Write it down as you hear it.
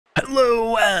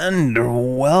Hello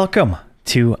and welcome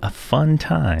to Fun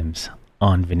Times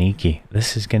on Vaniki.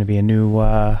 This is going to be a new,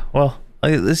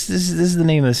 this is the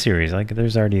name of the series. Like,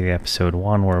 there's already the episode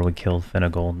 1 where we killed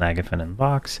Finnegal, Nagafin, and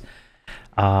Vox.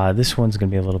 This one's going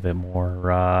to be a little bit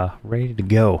more ready to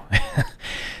go.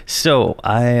 So,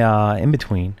 in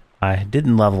between, I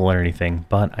didn't level or anything,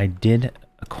 but I did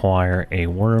acquire a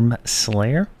Worm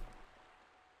Slayer.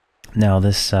 Now,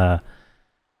 this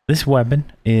weapon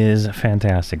is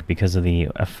fantastic because of the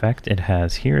effect it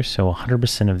has here. So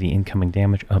 100% of the incoming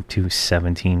damage up to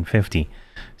 1750.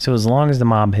 So as long as the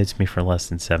mob hits me for less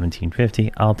than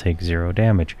 1750, I'll take 0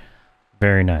 damage.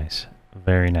 Very nice.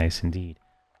 Very nice indeed.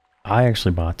 I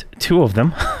actually bought 2 of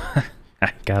them.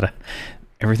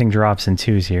 Everything drops in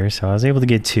 2s here, so I was able to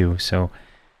get 2. So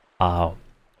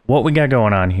what we got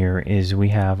going on here is we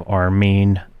have our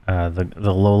main, the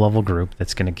low-level group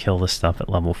that's going to kill the stuff at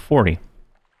level 40.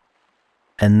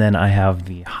 And then I have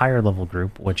the higher level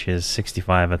group, which is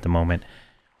 65 at the moment,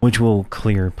 which will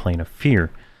clear Plane of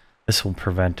Fear. This will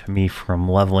prevent me from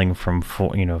leveling from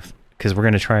 4, because we're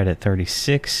going to try it at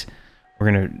 36.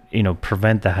 We're going to,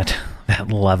 prevent that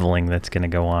leveling that's going to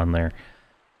go on there.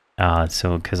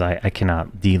 Because I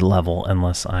cannot de-level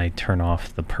unless I turn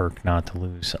off the perk not to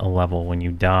lose a level when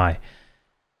you die.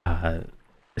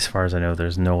 As far as I know,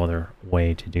 there's no other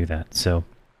way to do that. So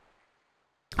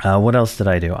what else did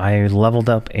I do? I leveled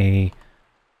up a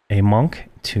monk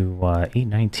to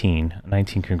 819.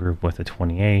 19 can group with a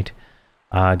 28.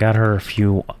 Got her a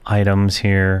few items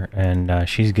here, and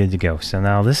she's good to go. So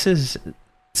now this is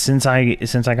since I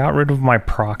got rid of my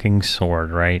proccing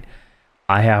sword, right?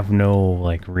 I have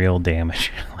no real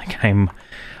damage. I'm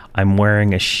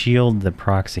wearing a shield that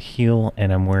procs a heal,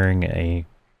 and I'm wearing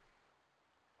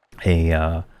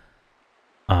the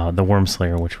Worm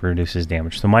Slayer, which reduces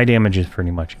damage. So my damage is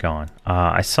pretty much gone.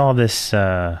 I saw this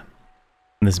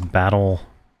this battle,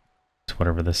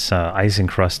 whatever, this ice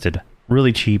encrusted,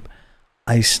 really cheap.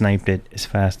 I sniped it as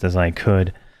fast as I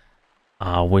could,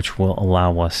 which will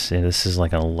allow us. This is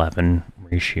like an 11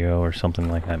 ratio or something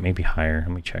like that, maybe higher.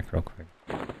 Let me check real quick.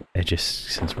 It just,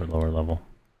 since we're lower level.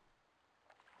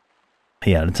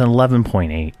 Yeah, it's an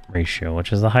 11.8 ratio,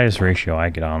 which is the highest ratio I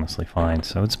could honestly find.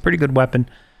 So it's a pretty good weapon.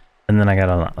 And then I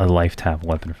got a life tap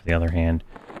weapon for the other hand,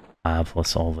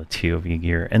 plus all the TOV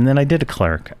gear. And then I did a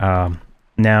cleric.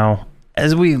 Now,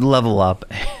 as we level up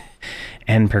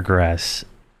and progress,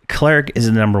 cleric is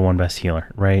the #1 best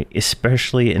healer, right?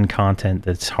 Especially in content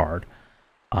that's hard.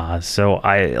 So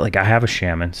I have a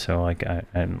shaman, so I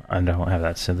don't have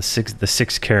that. So the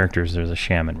six characters, there's a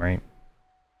shaman, right?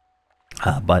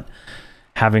 But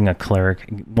having a cleric,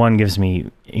 one gives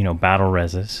me, battle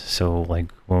reses. So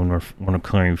when we're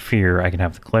clearing fear, I can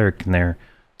have the cleric in there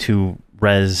to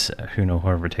res,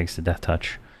 whoever takes the death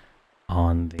touch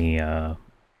on the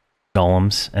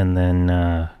golems, and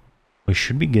then we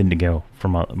should be good to go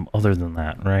from other than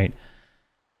that, right?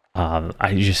 I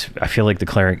feel like the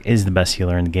cleric is the best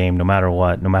healer in the game, no matter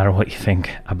what you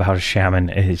think about a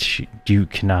shaman. You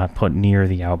cannot put near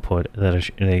the output that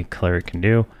a cleric can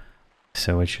do.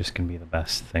 So it's just going to be the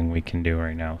best thing we can do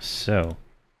right now. So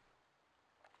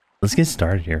let's get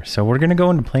started here. So we're going to go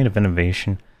into Plane of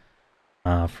Innovation.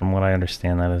 From what I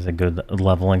understand, that is a good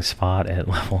leveling spot at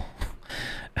level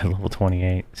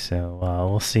 28. So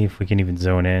we'll see if we can even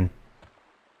zone in.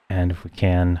 And if we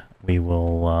can, we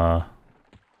will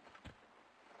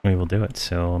do it.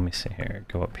 So let me see here.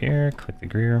 Go up here, click the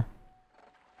gear.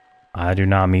 I do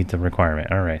not meet the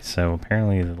requirement. All right. So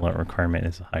apparently the requirement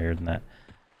is higher than that.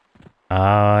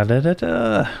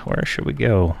 Where should we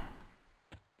go?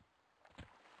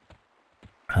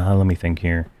 Let me think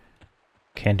here.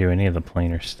 Can't do any of the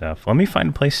planar stuff. Let me find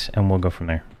a place and we'll go from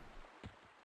there.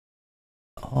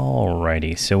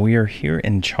 Alrighty, so we are here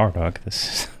in Chardok. This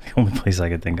is the only place I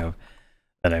could think of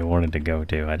that I wanted to go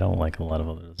to. I don't like a lot of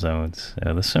other zones.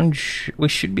 This zone, we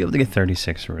should be able to get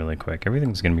 36 really quick.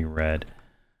 Everything's going to be red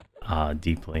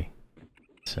deeply.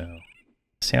 So, let's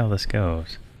see how this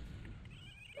goes.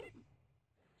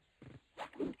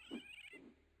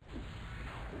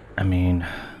 I mean,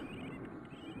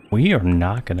 we are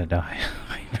not going to die.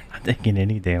 We're not taking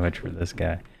any damage for this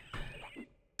guy.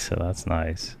 So that's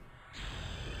nice.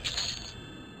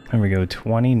 There we go,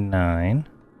 29.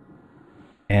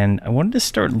 And I wanted to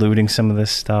start looting some of this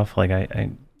stuff.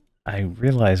 I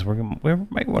realized we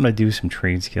might want to do some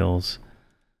trade skills.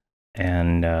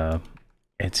 And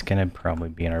it's going to probably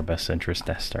be in our best interest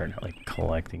to start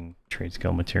collecting trade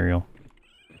skill material.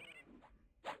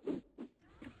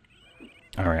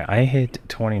 Alright, I hit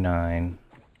 29.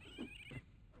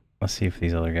 Let's see if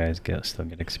these other guys still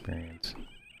get experience.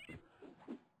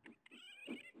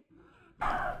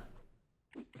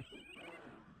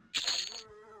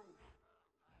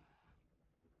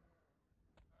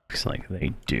 Looks like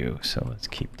they do. So let's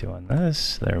keep doing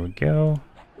this. There we go.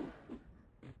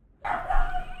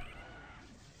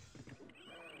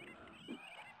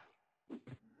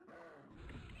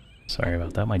 Sorry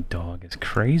about that. My dog is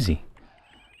crazy.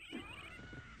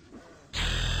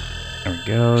 There we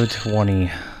go.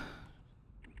 20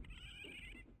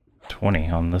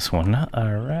 on this one.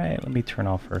 Alright, let me turn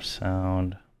off our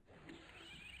sound.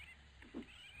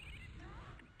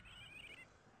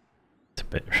 It's a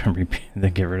bit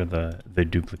get rid of the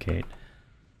duplicate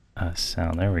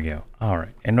sound. There we go.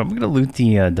 Alright, and I'm gonna loot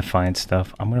the Defiant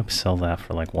stuff. I'm gonna sell that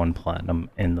for like 1 platinum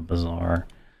in the bazaar.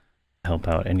 Help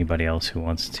out anybody else who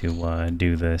wants to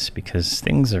do this, because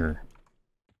things are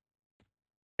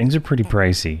pretty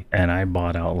pricey, and I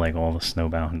bought out like all the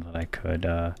snowbound that I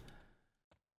could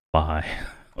buy.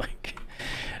 Like,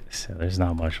 so there's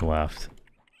not much left.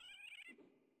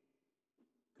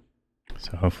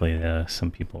 So hopefully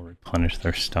some people replenish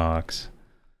their stocks.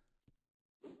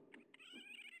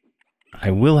 I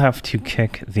will have to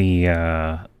kick the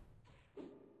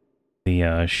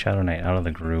Shadow Knight out of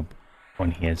the group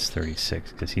when he hits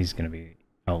 36, because he's going to be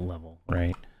out level,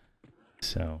 right?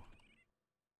 So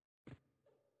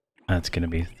that's going to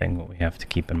be a thing that we have to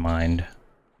keep in mind.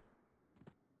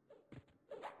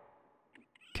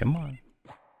 Come on.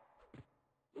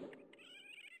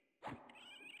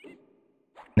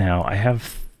 Now, I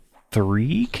have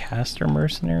 3 caster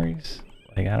mercenaries.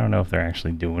 Like, I don't know if they're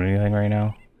actually doing anything right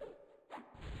now.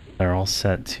 They're all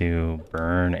set to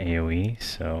burn AoE,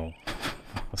 so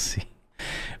we'll see.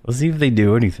 We'll see if they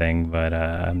do anything, but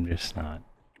I'm just not.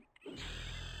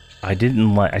 I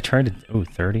didn't like. I tried to. Oh,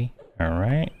 30. All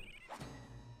right.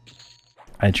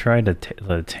 I tried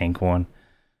the tank one,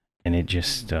 and it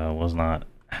just was not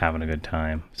having a good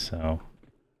time. So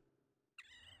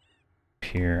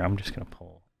here, I'm just gonna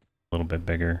pull a little bit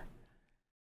bigger.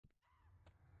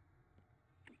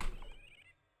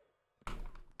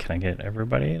 Can I get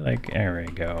everybody? Like, there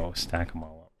we go. Stack them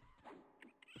all up.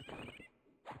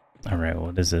 Alright,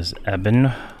 what is this?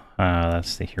 Ebon.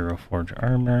 That's the Hero Forge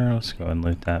armor. Let's go and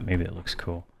loot that. Maybe it looks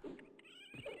cool.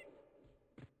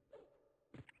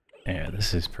 Yeah,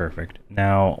 this is perfect.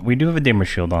 Now, we do have a Damer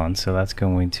Shield on, so that's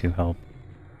going to help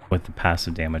with the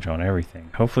passive damage on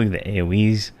everything. Hopefully the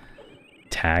AoEs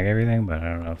tag everything, but I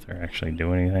don't know if they're actually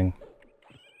doing anything.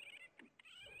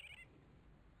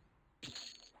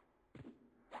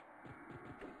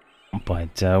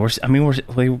 But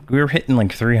we're hitting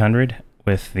like 300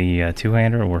 with the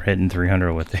two-hander. We're hitting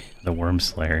 300 with the Worm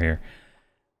Slayer here,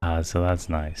 so that's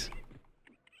nice.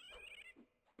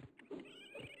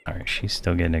 All right, she's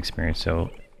still getting experience. So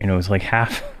you know, it's like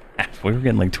half. We were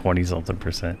getting like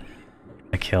 20-something%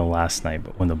 a kill last night,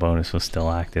 but when the bonus was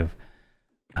still active.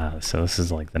 So this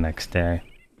is like the next day.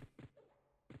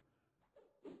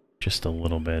 Just a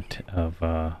little bit of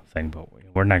thing, but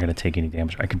we're not going to take any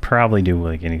damage. I could probably do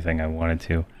like anything I wanted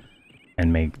to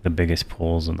and make the biggest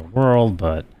pulls in the world,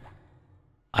 but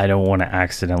I don't want to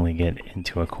accidentally get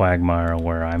into a quagmire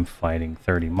where I'm fighting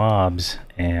 30 mobs,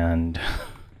 and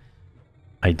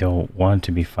I don't want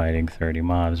to be fighting 30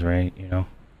 mobs, right? You know?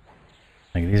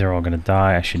 Like, these are all going to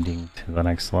die. I should be to the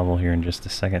next level here in just a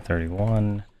second.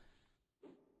 31.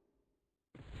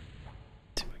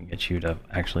 See if I can get you to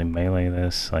actually melee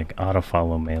this. Like,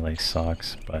 auto-follow melee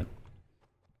sucks, but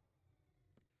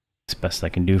it's best I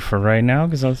can do for right now,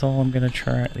 because that's all I'm going to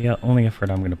try. The only effort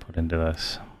I'm going to put into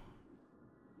this.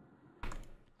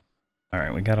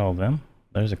 Alright, we got all of them.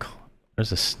 There's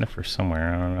a sniffer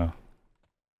somewhere, I don't know.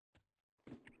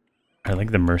 I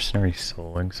like the mercenary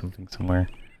soloing something somewhere.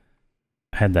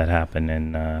 I had that happen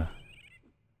in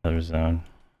other zone.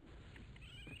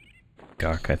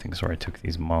 Gok, I think, is where I took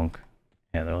these monk.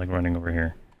 Yeah, they're like running over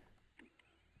here.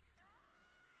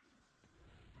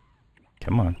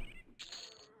 Come on.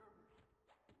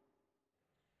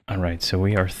 Alright, so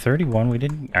we are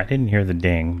 31. I didn't hear the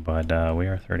ding, but we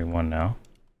are 31 now.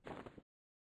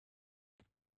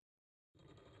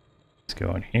 Let's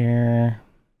go in here.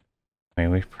 I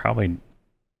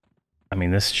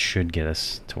mean, this should get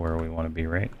us to where we want to be,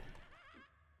 right?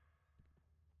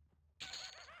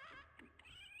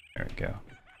 There we go.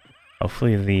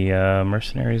 Hopefully the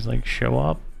mercenaries like show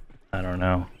up. I don't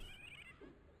know.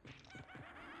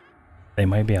 They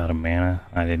might be out of mana.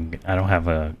 I don't have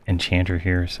a enchanter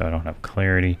here, so I don't have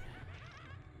clarity.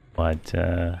 But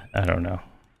I don't know.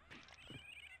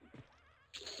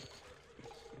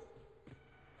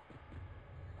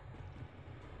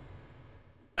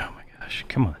 Oh my gosh,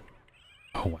 come on.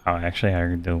 Oh wow, actually I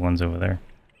heard the ones over there.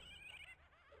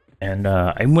 And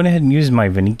I went ahead and used my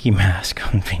Vaniki mask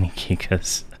on Vaniki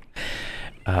because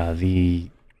I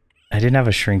didn't have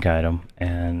a shrink item,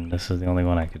 and this is the only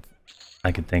one I could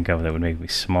I could think of that would make me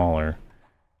smaller.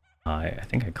 I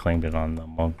think I claimed it on the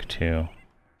monk too.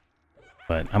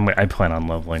 But I plan on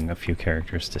leveling a few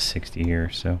characters to 60 here,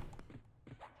 so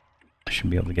I should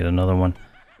be able to get another one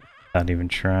without even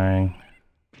trying.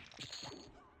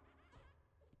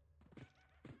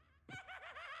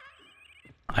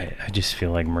 I just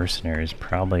feel like mercenaries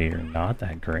probably are not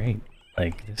that great.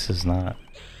 Like, this is not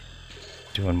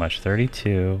doing much.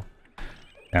 32.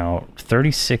 Now,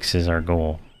 36 is our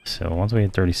goal. So once we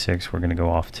hit 36, we're going to go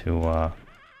off to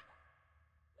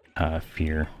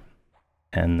Fear.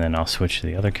 And then I'll switch to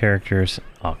the other characters.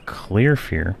 I'll clear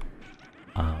Fear.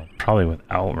 Probably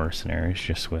without mercenaries,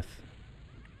 just with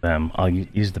them. I'll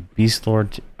use the Beast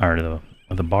Lord, or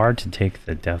the Bard to take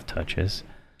the death touches.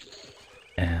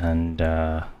 And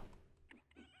I'll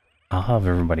have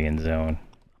everybody in zone.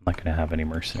 I'm not going to have any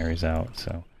mercenaries out,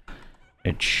 so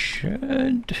it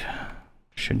should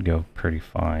go pretty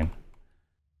fine.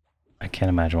 I can't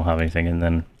imagine we'll have anything. And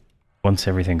then once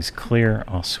everything's clear,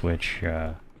 I'll switch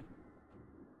the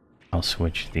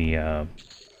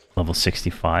level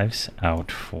 65s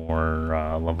out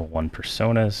for level 1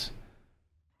 personas,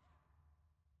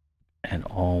 and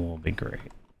all will be great.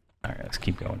 All right, let's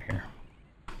keep going here.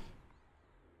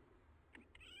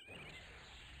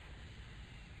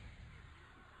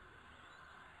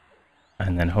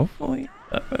 And then hopefully,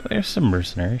 there's some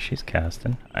mercenaries she's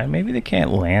casting. Maybe they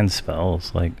can't land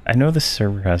spells. Like, I know this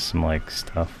server has some like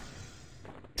stuff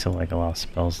to like allow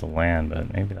spells to land,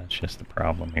 but maybe that's just the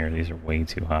problem here. These are way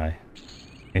too high.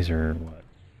 These are what?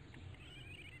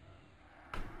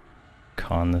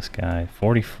 Con this guy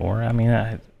 44. I mean,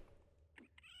 it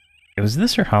was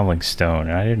this or Howling Stone,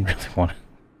 and I didn't really want to.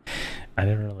 I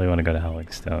didn't really want to go to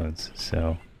Howling Stones,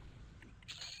 so.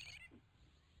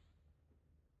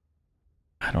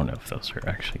 I don't know if those are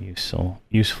actually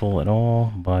useful at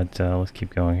all, but let's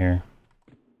keep going here.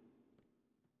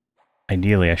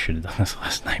 Ideally, I should have done this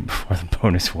last night before the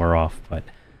bonus wore off, but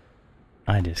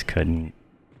I just couldn't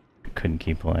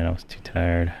keep playing. I was too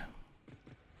tired.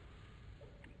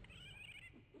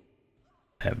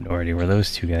 I have no idea where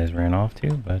those two guys ran off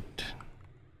to, but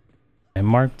I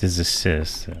marked as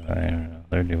assists. So I don't know.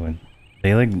 They're doing. They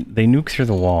nuke through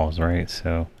the walls, right?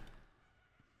 So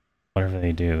whatever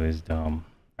they do is dumb.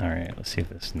 All right, let's see if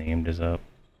this named is up.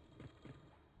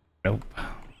 Nope. All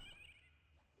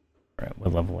right,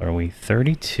 what level are we?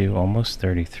 32, almost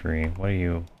 33. What are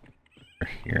you? We're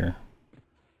here.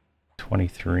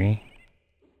 23.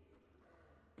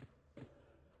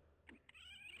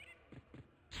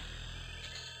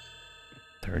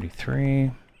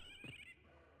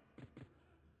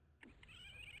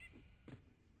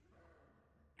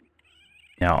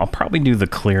 Now, I'll probably do the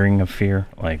clearing of Fear,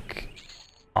 like,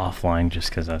 offline, just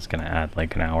because that's going to add,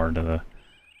 like, an hour to the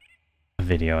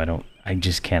video. I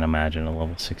just can't imagine a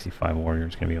level 65 warrior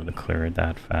is going to be able to clear it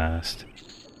that fast.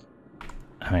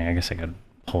 I mean, I guess I could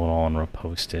pull it all and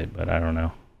repost it, but I don't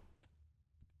know.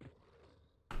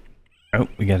 Oh,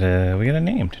 we got a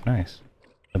named. Nice.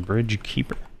 The Bridge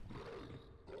Keeper.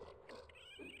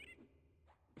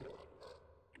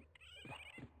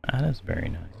 That is very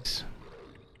nice.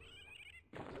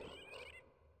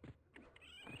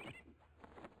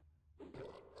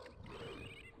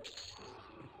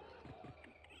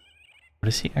 What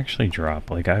does he actually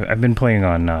drop? Like, I've been playing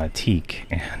on Teak,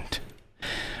 and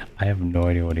I have no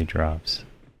idea what he drops.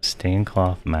 Stained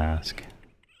cloth mask.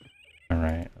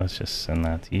 Alright, let's just send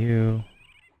that to you.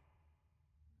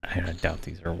 I doubt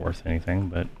these are worth anything,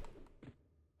 but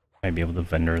I'd be able to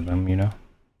vendor them, you know?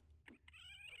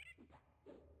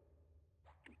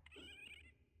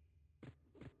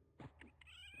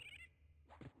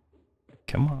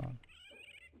 Come on.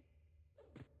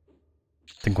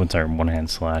 I think once our one-hand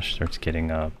slash starts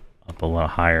getting up a lot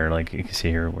higher, like you can see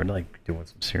here, we're like doing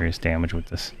some serious damage with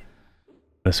this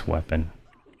weapon.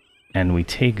 And we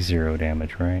take 0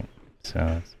 damage, right? So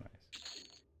that's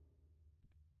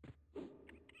nice.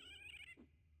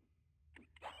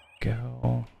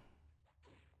 Go.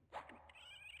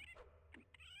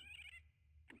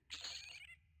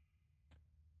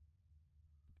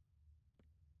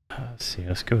 Let's see,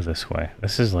 let's go this way.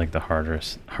 This is like the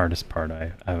hardest part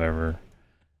I've ever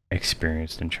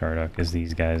experienced in Chardok, is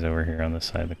these guys over here on the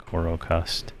side of the Koru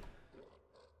Crust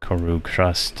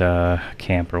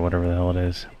camp, or whatever the hell it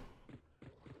is.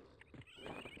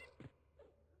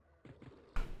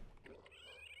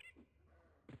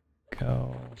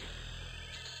 Go.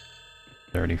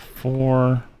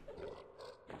 34.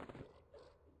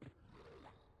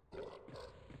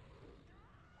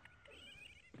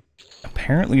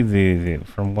 Apparently,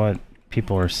 from what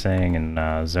people are saying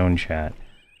in zone chat,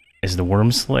 is the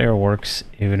Worm Slayer works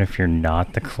even if you're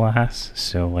not the class.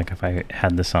 So like if I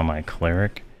had this on my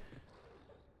cleric,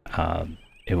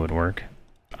 it would work.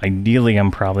 Ideally,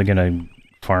 I'm probably gonna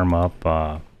farm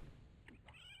up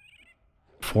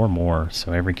 4 more,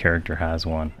 so every character has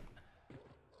one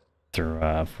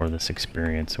through for this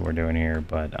experience that we're doing here.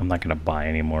 But I'm not gonna buy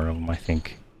any more of them. I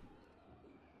think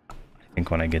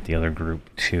when I get the other group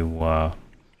to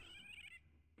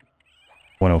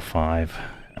 105,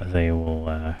 they will.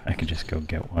 I could just go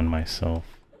get one myself.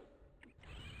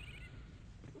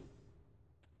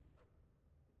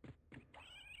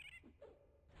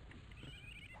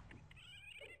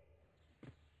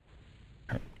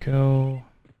 There we go.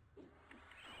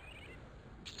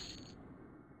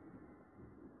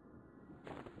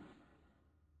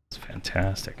 It's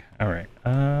fantastic. All right,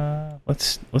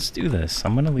 let's do this.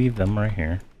 I'm gonna leave them right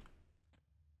here,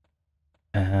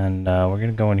 and we're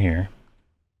gonna go in here.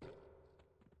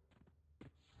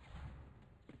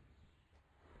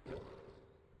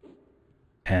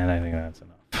 And I think that's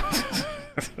enough.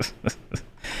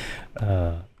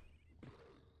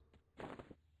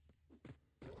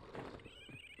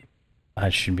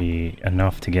 That should be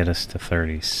enough to get us to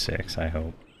 36, I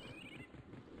hope.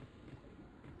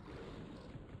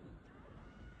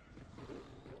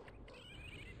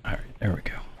 Alright, there we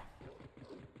go.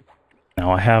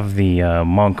 Now I have the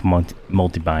monk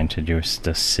multi-bind to just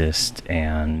assist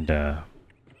and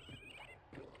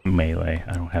melee.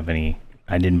 I don't have any...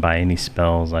 I didn't buy any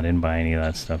spells, I didn't buy any of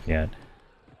that stuff yet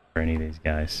for any of these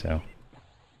guys, so...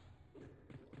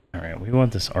 Alright, we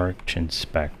want this Arch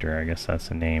Inspector, I guess that's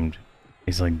the named...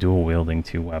 He's like dual wielding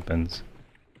 2 weapons.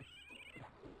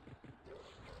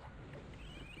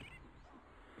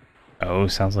 Oh,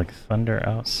 sounds like thunder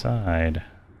outside.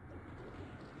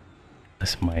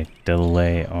 This might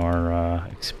delay our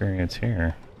experience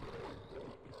here.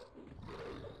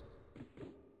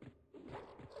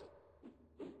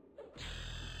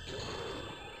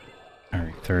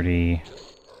 Alright, 30...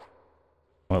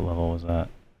 What level was that?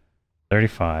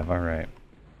 35, alright.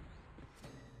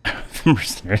 The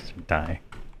mercenaries are dying.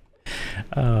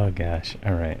 Oh gosh,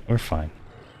 alright, we're fine.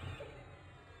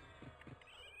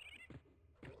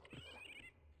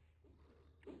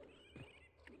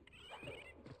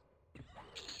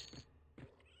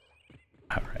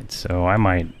 Alright, so I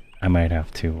might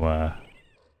have to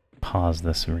pause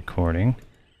this recording.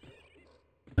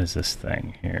 What is this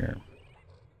thing here?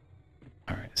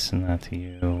 Alright, send that to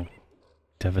you.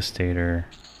 Devastator.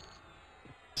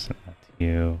 Send that to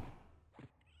you.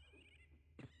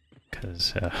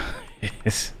 Because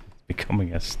it's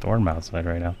becoming a storm outside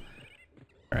right now.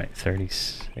 Alright,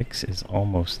 36 is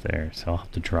almost there, so I'll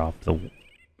have to drop the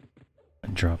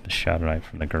Shadow Knight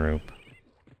from the group.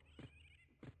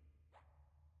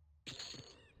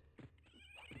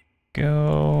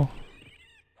 Go.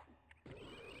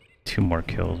 2 more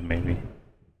kills, maybe.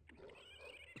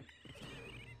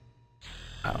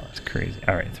 Oh, that's crazy.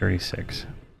 Alright, 36.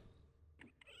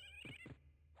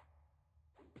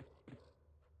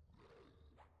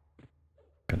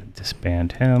 Gonna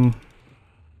disband him.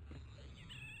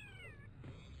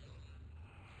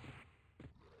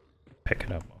 Pick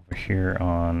it up over here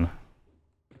on...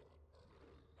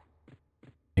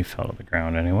 He fell to the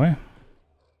ground anyway.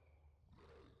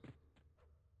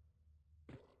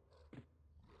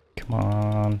 Come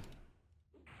on.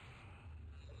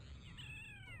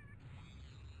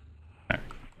 Alright,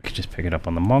 we can just pick it up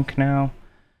on the monk now.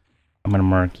 I'm gonna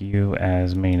mark you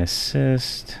as main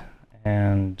assist.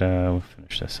 And we'll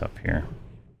finish this up here.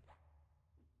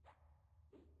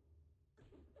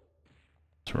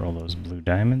 Let's roll those blue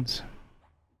diamonds.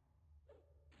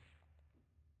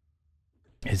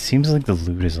 It seems like the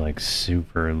loot is like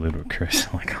super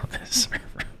ludicrous like on this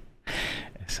server.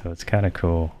 So it's kind of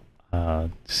cool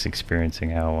just experiencing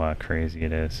how crazy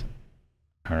it is.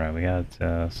 Alright, we got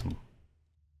some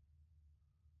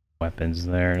weapons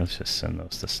there. Let's just send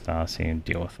those to Stasi and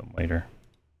deal with them later.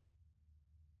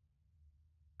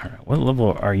 Alright, what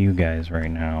level are you guys right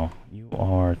now? You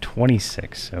are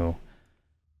 26, so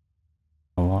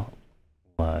a lot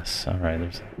less. Alright,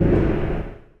 there's...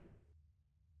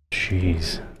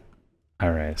 Jeez.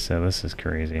 Alright, so this is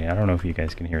crazy. I don't know if you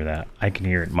guys can hear that. I can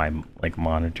hear it in my like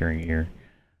monitoring ear,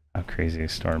 how crazy a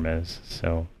storm is,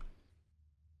 so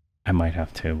I might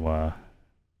have to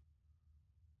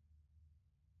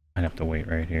wait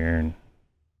right here and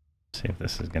see if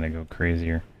this is gonna go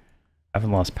crazier. I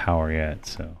haven't lost power yet,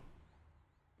 so...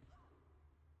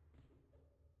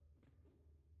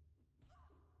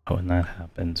 Oh, when that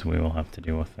happens, we will have to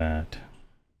deal with that.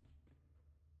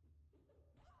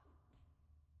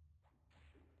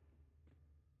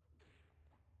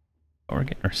 Oh, we're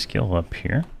getting our skill up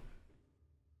here.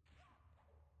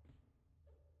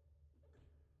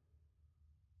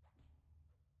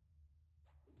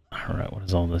 Alright, what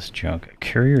is all this junk?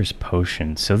 Courier's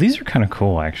Potion. So these are kind of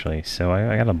cool, actually. So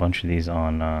I got a bunch of these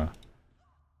on the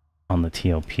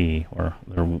TLP, or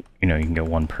they're, you know, you can get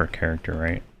one per character,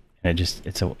 right? And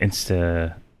it's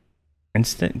a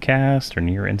instant cast or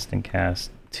near instant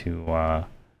cast to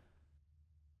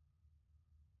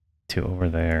over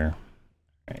there.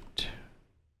 Right.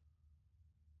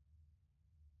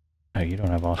 Oh, you don't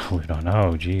have auto loot on.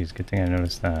 Oh, geez, good thing I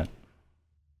noticed that.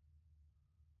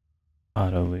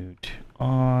 Auto loot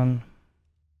on.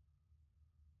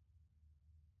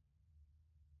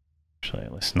 Actually,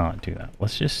 let's not do that.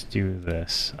 Let's just do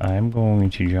this. I'm going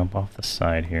to jump off the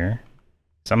side here.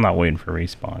 So I'm not waiting for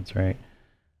respawns, right?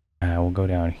 We'll go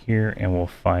down here and we'll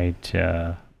fight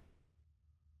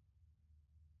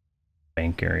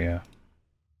bank area.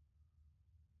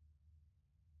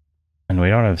 And we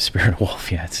don't have Spirit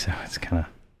Wolf yet, so it's kind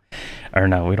of... Or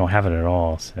no, we don't have it at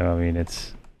all. So, I mean,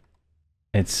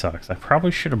 it sucks. I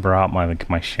probably should have brought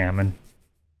my shaman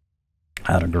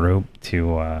out of group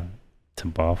to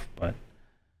buff, but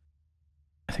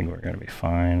I think we're going to be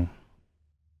fine.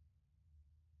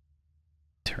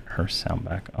 Turn her sound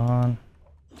back on.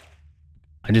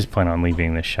 I just plan on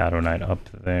leaving the Shadow Knight up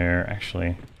there.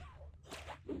 Actually,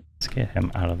 let's get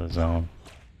him out of the zone.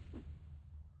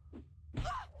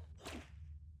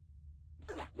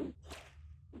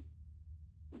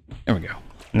 There we go.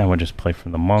 Now we'll just play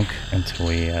from the monk until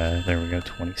we, there we go,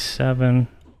 27.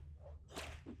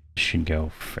 Should go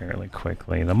fairly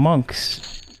quickly. The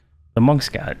monk's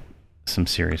got some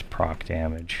serious proc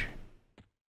damage.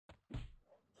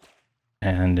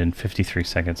 And in 53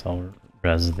 seconds I'll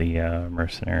res the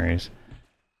mercenaries.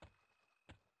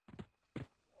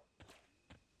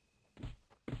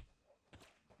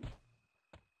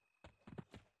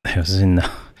 I was in the,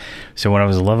 so when I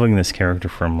was leveling this character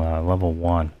from level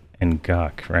 1 in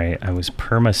Guck, right, I was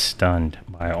perma-stunned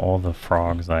by all the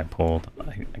frogs that I pulled.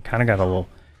 I kind of got a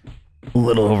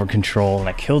little over control, and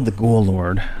I killed the Ghoul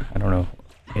Lord. I don't know.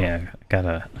 Yeah,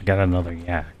 I got another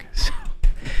yak. So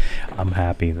I'm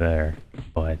happy there.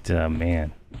 But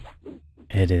man,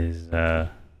 it is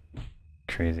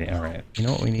crazy. All right, you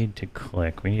know what we need to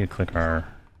click? We need to click our.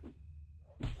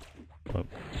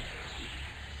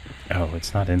 Oh,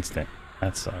 it's not instant.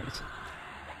 That sucks.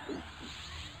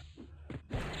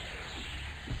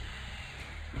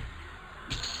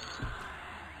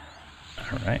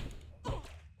 All right.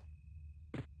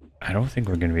 I don't think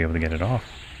we're going to be able to get it off.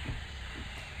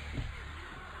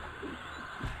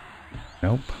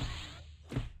 Nope.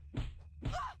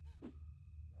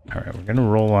 Alright, we're going to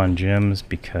roll on gems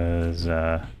because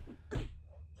that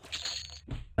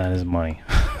is money.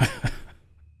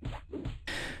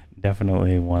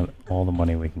 Definitely want all the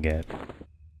money we can get.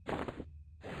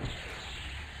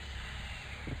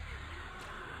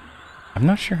 I'm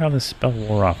not sure how this spell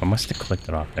wore off. I must have clicked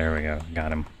it off. There we go.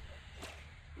 Got him.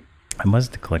 I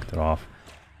must have clicked it off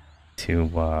to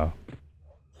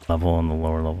level on the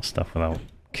lower level stuff without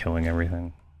killing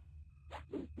everything.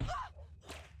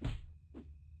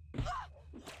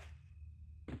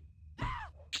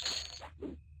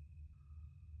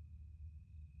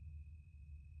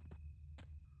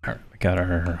 Alright, we got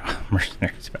our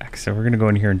mercenaries back. So we're going to go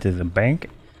in here into the bank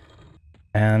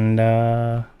and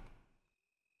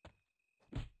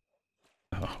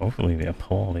hopefully they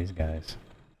pull all these guys.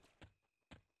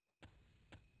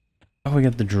 Oh, we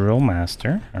got the drill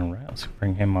master. Alright, let's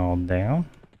bring him all down.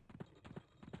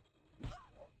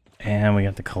 And we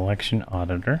got the collection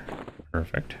auditor.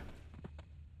 Perfect.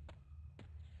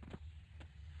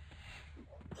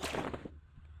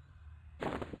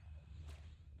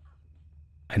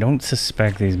 I don't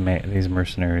suspect these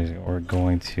mercenaries are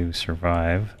going to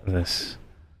survive this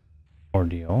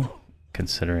ordeal,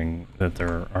 considering that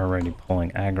they're already pulling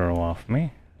aggro off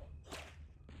me.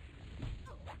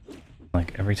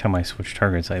 Like, every time I switch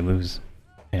targets, I lose.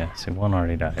 Yeah, see, one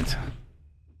already died.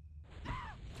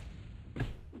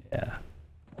 Yeah.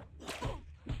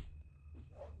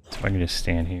 So I can just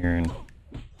stand here and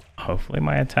hopefully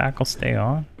my attack will stay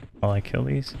on while I kill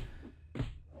these.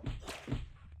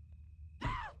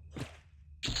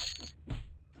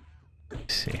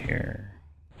 Let's see here.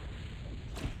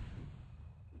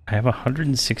 I have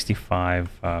 165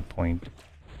 point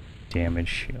damage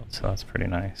shield, so that's pretty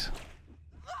nice.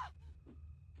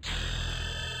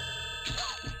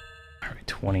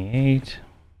 28.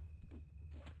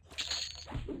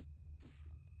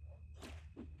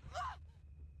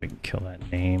 We can kill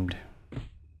that named.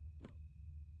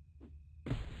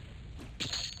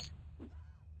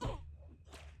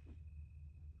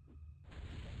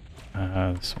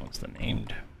 This one's the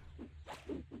named.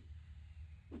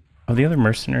 Oh, the other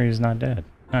mercenary is not dead.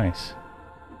 Nice.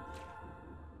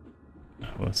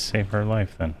 let's save her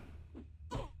life then.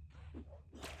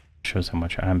 Shows how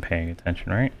much I'm paying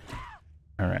attention, right?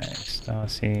 Alright,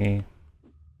 Stassi.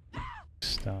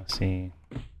 Stassi.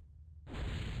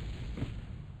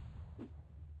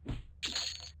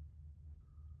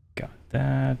 Got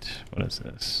that. What is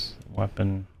this?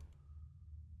 Weapon.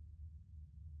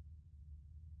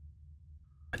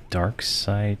 A dark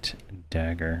sight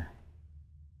dagger.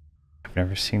 I've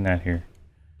never seen that here.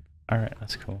 Alright,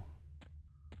 that's cool.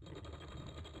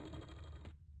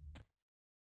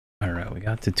 Alright, we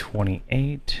got to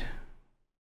 28.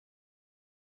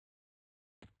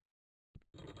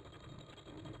 Let's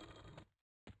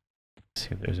see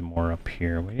if there's more up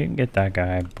here. We didn't get that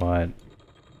guy, but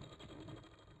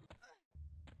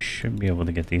should be able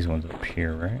to get these ones up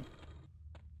here, right?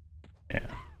 Yeah.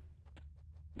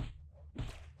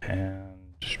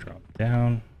 And just drop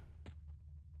down.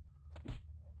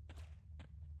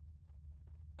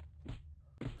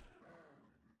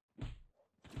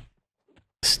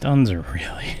 Stuns are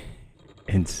really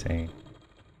insane.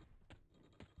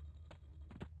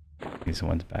 These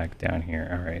ones back down here.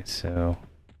 Alright, so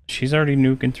she's already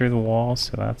nuking through the wall,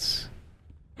 so that's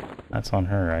on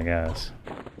her, I guess.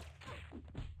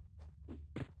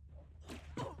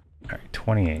 Alright,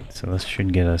 28. So this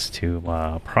should get us to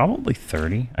probably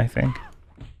 30, I think.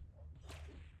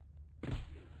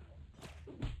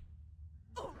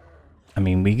 I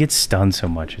mean, we get stunned so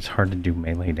much, it's hard to do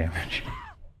melee damage.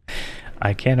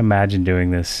 I can't imagine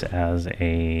doing this as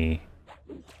a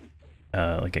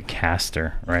like a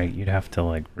caster, right? You'd have to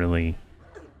like really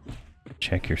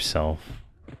check yourself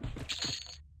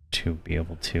to be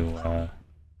able to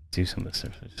do some of this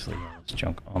stuff. Just leave all this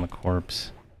junk on the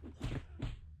corpse.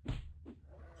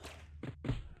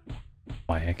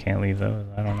 Why I can't leave those,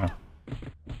 I don't know.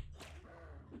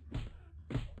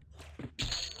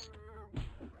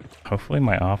 Hopefully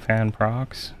my offhand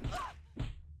procs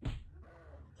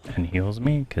and heals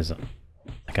me, because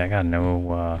like I got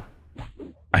no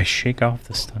I shake off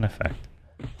the stun effect.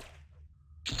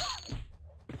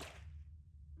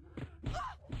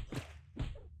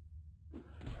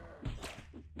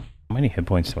 How many hit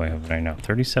points do I have right now?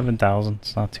 37,000.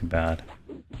 It's not too bad.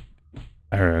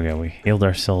 There we go. We healed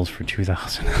ourselves for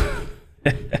 2,000.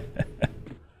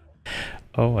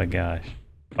 Oh my gosh.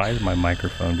 Why is my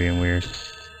microphone being weird?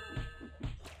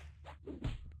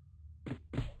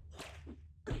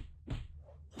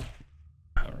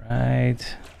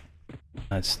 Alright.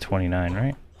 That's 29,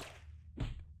 right?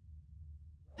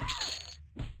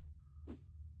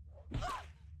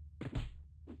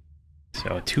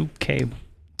 So a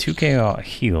 2k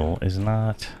heal is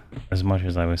not as much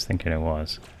as I was thinking it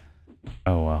was.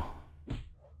 Oh well.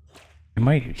 It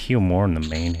might heal more in the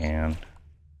main hand,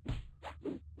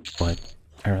 but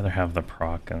I'd rather have the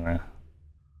proc and the...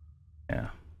 Yeah.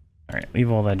 Alright,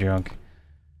 leave all that junk.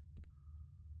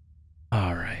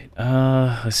 Alright,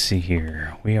 let's see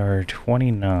here. We are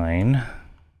 29,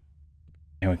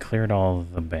 and we cleared all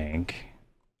of the bank.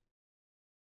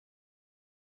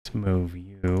 Let's move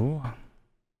you.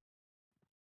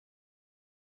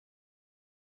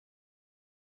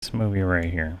 Let's move you right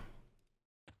here.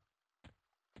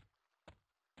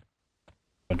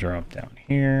 I'll drop down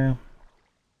here.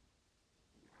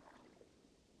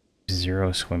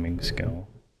 0 swimming skill.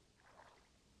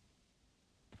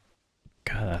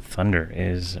 God, that thunder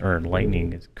is, or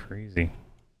lightning is crazy.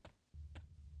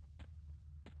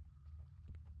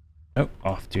 Oh,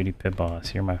 off-duty pit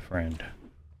boss, you're my friend.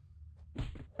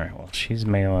 Alright, well, she's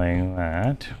meleeing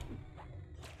that.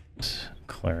 This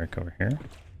cleric over here.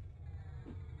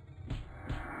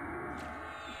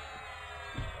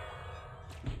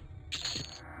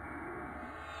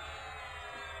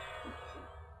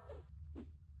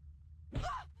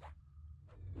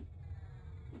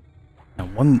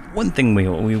 One thing we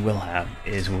will have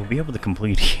is we'll be able to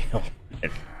complete heal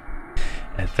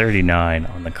at 39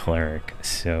 on the cleric,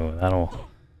 so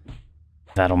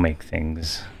that'll make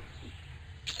things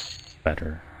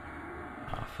better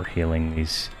for healing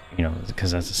these, you know,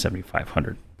 because that's a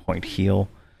 7,500 point heal.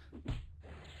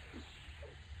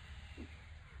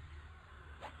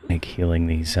 Make healing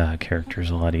these characters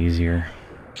a lot easier.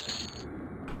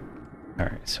 All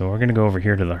right, so we're gonna go over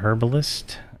here to the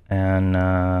herbalist. And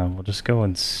we'll just go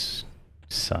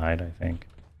inside, I think.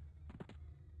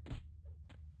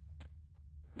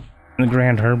 And the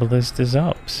Grand Herbalist is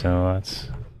up, so that's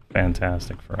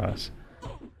fantastic for us.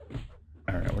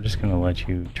 Alright, we're just going to let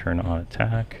you turn on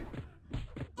attack.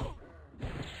 Go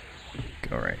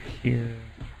right here.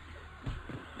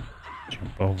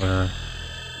 Jump over.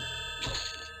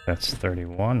 That's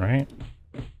 31, right?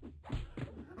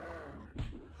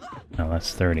 No,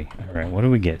 that's 30. Alright, what do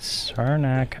we get?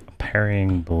 Sarnak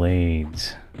Parrying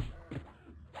blades.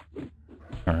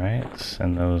 Alright,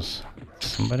 send those to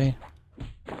somebody.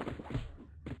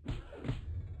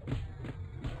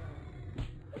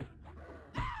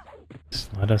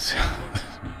 Just let us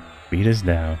beat us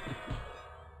down.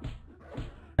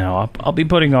 Now, I'll be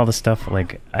putting all the stuff,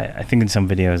 like, I think in some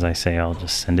videos I say I'll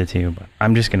just send it to you, but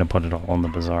I'm just going to put it all in the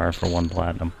bazaar for 1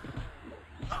 platinum.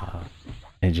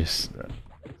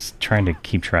 Trying to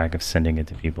keep track of sending it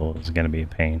to people is going to be a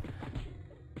pain.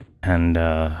 And,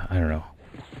 I don't know.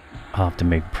 I'll have to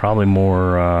make probably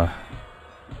more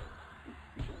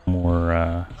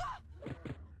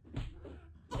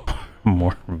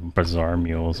bazaar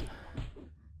mules.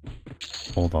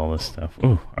 Hold all this stuff.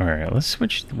 Ooh, alright, let's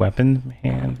switch the weapon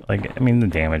hand. Like, I mean, the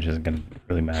damage isn't gonna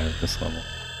really matter at this level.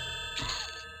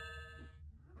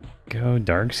 Go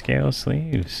dark scale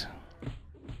sleeves.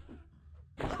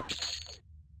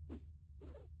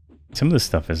 Some of this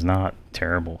stuff is not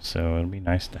terrible, so it'll be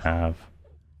nice to have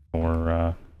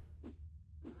for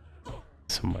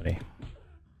somebody.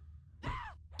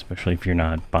 Especially if you're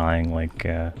not buying, like,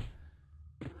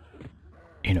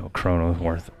 you know, Chrono's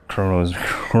worth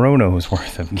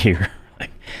of gear.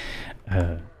 Like,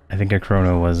 I think a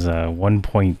Chrono was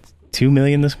 1.2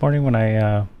 million this morning when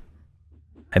I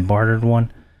bartered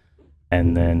one,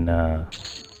 and then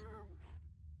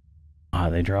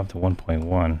they dropped to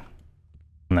 1.1,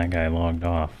 and that guy logged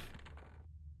off.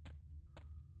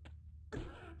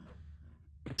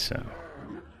 So,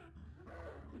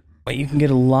 but you can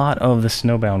get a lot of the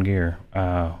snowbound gear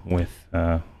with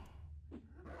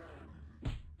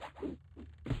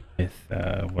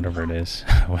whatever it is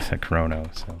with a Chrono.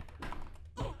 So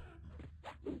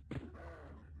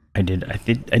I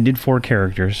did 4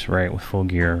 characters, right, with full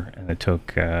gear, and it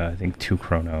took I think 2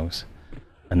 Chronos,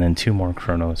 and then 2 more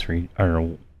Chronos for each,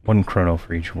 or 1 Chrono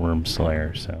for each Worm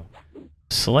Slayer. So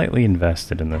slightly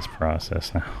invested in this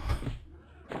process now.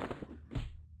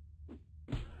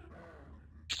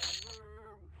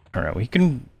 All right, we're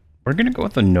gonna go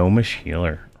with the Gnomish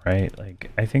healer, right?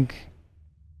 Like, I think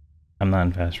I'm not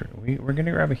in fast. We're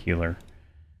gonna grab a healer,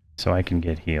 so I can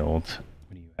get healed.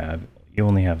 What do you have? You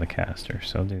only have the caster,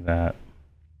 so I'll do that.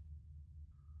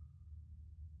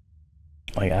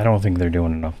 Like, I don't think they're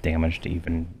doing enough damage to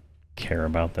even care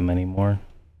about them anymore.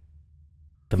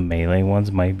 The melee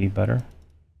ones might be better,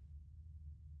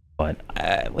 but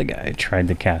I tried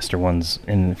the caster ones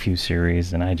in a few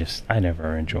series, and I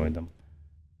never enjoyed them.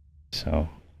 So,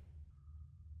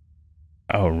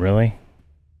 oh really?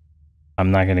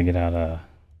 I'm not gonna get out of...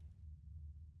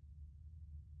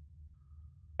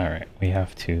 Alright, we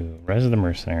have to res the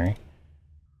mercenary,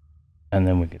 and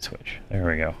then we can switch. There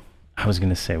we go. I was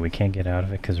gonna say, we can't get out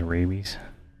of it because of rabies.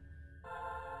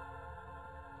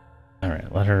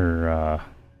 Alright, let her,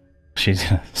 she's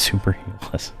gonna super heal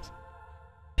us.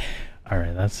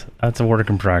 Alright, that's a work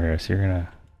in progress. You're gonna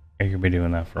be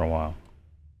doing that for a while.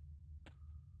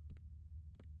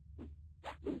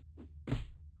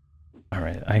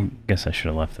 Alright, I guess I should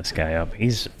have left this guy up.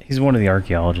 He's one of the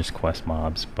archaeologist quest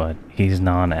mobs, but he's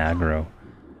non-aggro.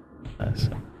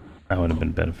 So that would have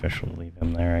been beneficial to leave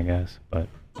him there, I guess, but...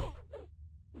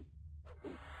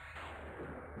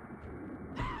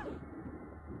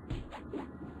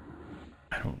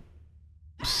 I don't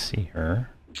see her.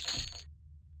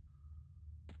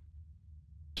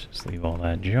 Just leave all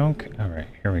that junk. Alright,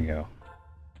 here we go.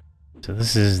 So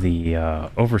this is the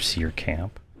Overseer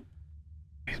camp.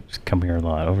 Just come here a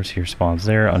lot. Overseer spawns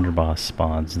there, Underboss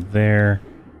spawns there,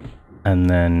 and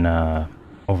then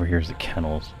over here's the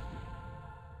kennels.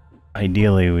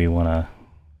 Ideally, we want to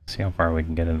see how far we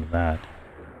can get into that.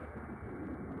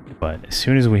 But as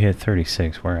soon as we hit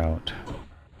 36, we're out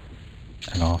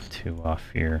and off to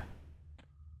Fear.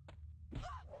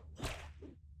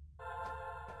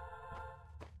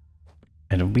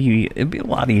 It'd be a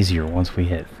lot easier once we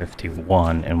hit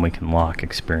 51 and we can lock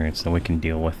experience, then we can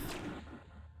deal with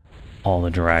all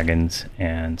the dragons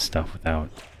and stuff without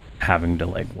having to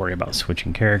like worry about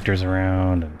switching characters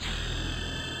around and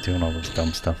doing all this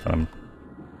dumb stuff that I'm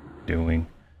doing.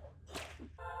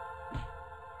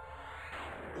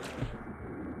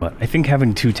 But I think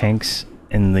having 2 tanks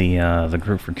in the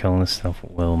group for killing this stuff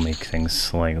will make things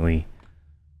slightly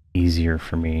easier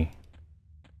for me,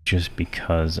 just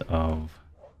because of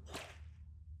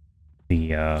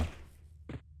the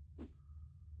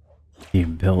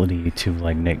ability to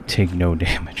like take no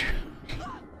damage.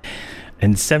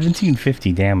 And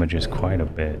 1750 damage is quite a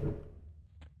bit.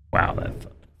 Wow, that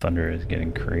thunder is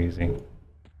getting crazy.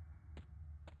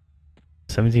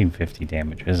 1750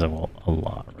 damage is a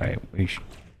lot, right?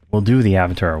 We'll do the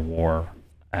Avatar War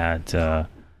at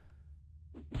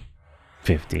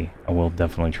 50. I will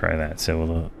definitely try that. So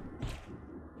the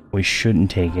We shouldn't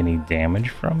take any damage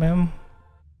from him,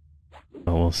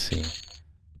 but we'll see.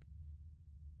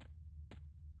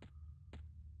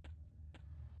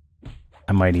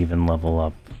 I might even level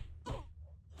up.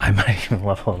 I might even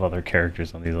level up other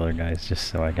characters on these other guys just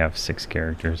so I have 6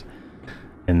 characters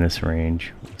in this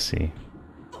range. We'll see.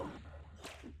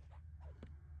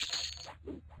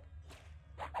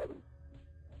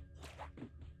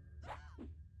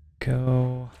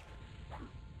 Go.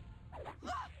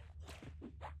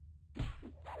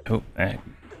 Oh, that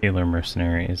Healer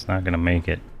Mercenary is not going to make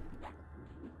it.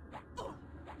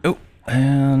 Oh,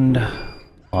 and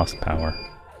lost power.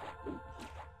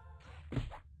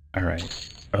 Alright.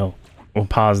 Oh, we'll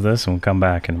pause this and we'll come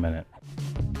back in a minute.